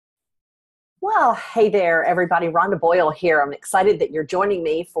Well, hey there, everybody. Rhonda Boyle here. I'm excited that you're joining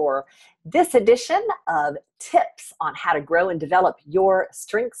me for this edition of Tips on How to Grow and Develop Your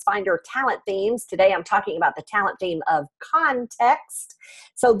StrengthsFinder Talent Themes. Today, I'm talking about the talent theme of context.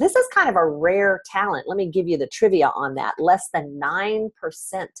 So this is kind of a rare talent. Let me give you the trivia on that. Less than 9%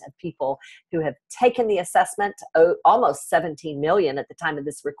 of people who have taken the assessment, almost 17 million at the time of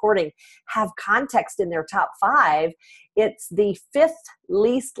this recording, have context in their top 5. It's the 5th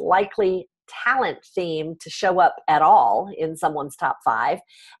least likely talent theme to show up at all in someone's top 5.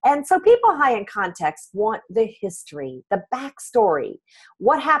 And so people high in context want the history, the backstory,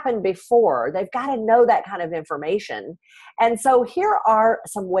 what happened before. They've got to know that kind of information. And so here are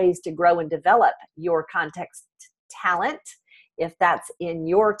some ways to grow and develop your context talent if that's in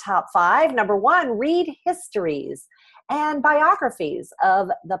your top 5. Number 1, read histories and biographies of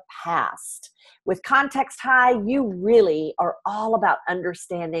the past. With Context High, you really are all about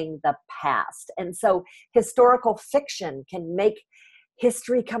understanding the past. And so historical fiction can make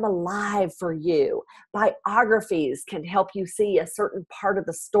history come alive for you. Biographies can help you see a certain part of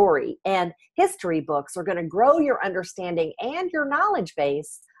the story. And history books are going to grow your understanding and your knowledge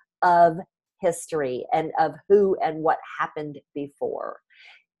base of history and of who and what happened before.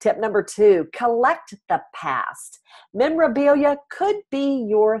 Tip number 2, collect the past. Memorabilia could be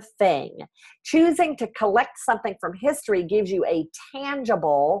your thing. Choosing to collect something from history gives you a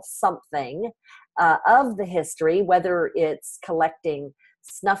tangible something of the history, whether it's collecting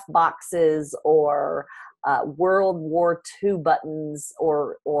snuff boxes or World War II buttons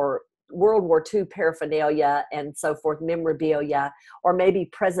or World War II paraphernalia and so forth, memorabilia, or maybe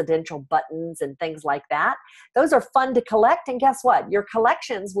presidential buttons and things like that. Those are fun to collect, and guess what? Your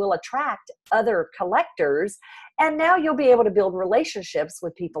collections will attract other collectors, and now you'll be able to build relationships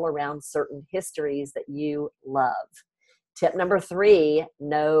with people around certain histories that you love. Tip number 3,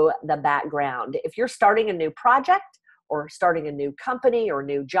 know the background. If you're starting a new project or starting a new company or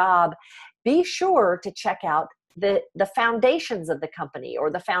new job, be sure to check out the foundations of the company or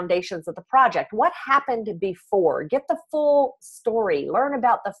the foundations of the project. What happened before? Get the full story. Learn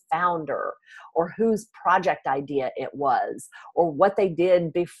about the founder or whose project idea it was or what they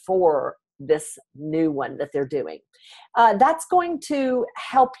did before this new one that they're doing. That's going to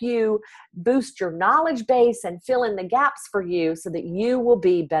help you boost your knowledge base and fill in the gaps for you so that you will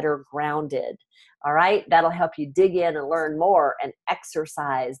be better grounded. All right, that'll help you dig in and learn more and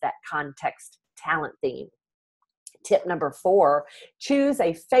exercise that context talent theme. Tip number 4, choose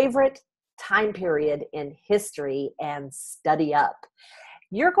a favorite time period in history and study up.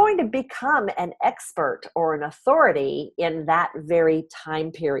 You're going to become an expert or an authority in that very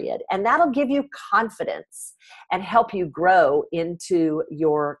time period, and that'll give you confidence and help you grow into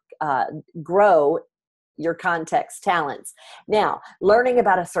your context talents. Now, learning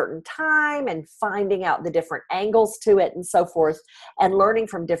about a certain time and finding out the different angles to it and so forth, and learning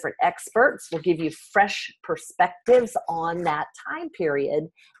from different experts will give you fresh perspectives on that time period,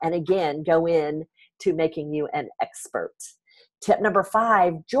 and again, go in to making you an expert. Tip number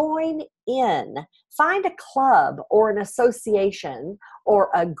 5, join in. Find a club or an association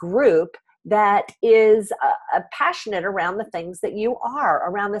or a group that is passionate around the things that you are,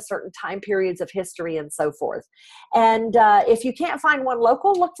 around the certain time periods of history and so forth. And if you can't find one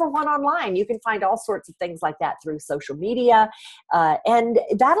local, look for one online. You can find all sorts of things like that through social media, and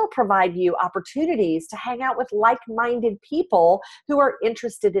that'll provide you opportunities to hang out with like-minded people who are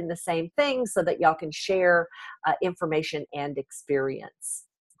interested in the same things so that y'all can share information and experience.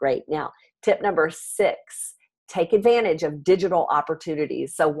 Great. Now, tip number 6, take advantage of digital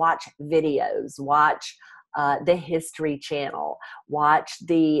opportunities. So watch videos, watch the History Channel, watch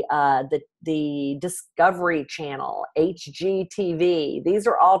the Discovery Channel, HGTV. These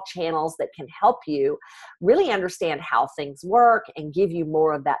are all channels that can help you really understand how things work and give you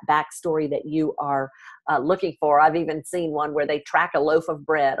more of that backstory that you are looking for. I've even seen one where they track a loaf of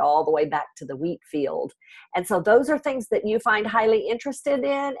bread all the way back to the wheat field. And so those are things that you find highly interested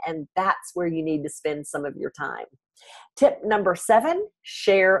in, and that's where you need to spend some of your time. Tip number 7,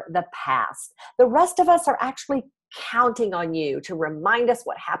 share the past. The rest of us are actually counting on you to remind us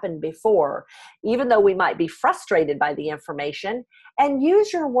what happened before, even though we might be frustrated by the information. And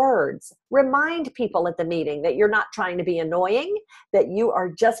use your words. Remind people at the meeting that you're not trying to be annoying, that you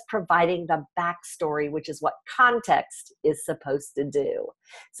are just providing the backstory, which is what context is supposed to do.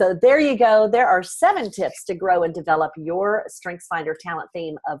 So there you go. There are 7 tips to grow and develop your StrengthsFinder talent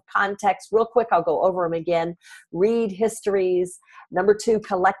theme of context. Real quick, I'll go over them again. Read histories. Number 2,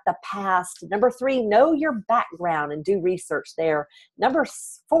 collect the past. Number 3, know your background and do research there. Number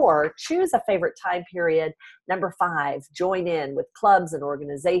 4, choose a favorite time period. Number 5, join in with clubs and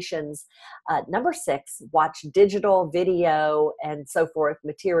organizations. Number 6, watch digital, video, and so forth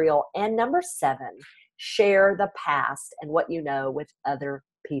material. And number 7, share the past and what you know with other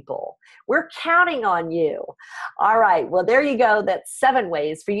people. We're counting on you. All right, well, there you go. That's 7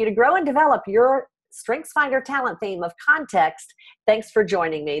 ways for you to grow and develop your StrengthsFinder talent theme of context. Thanks for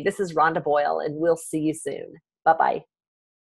joining me. This is Rhonda Boyle, and we'll see you soon. Bye-bye.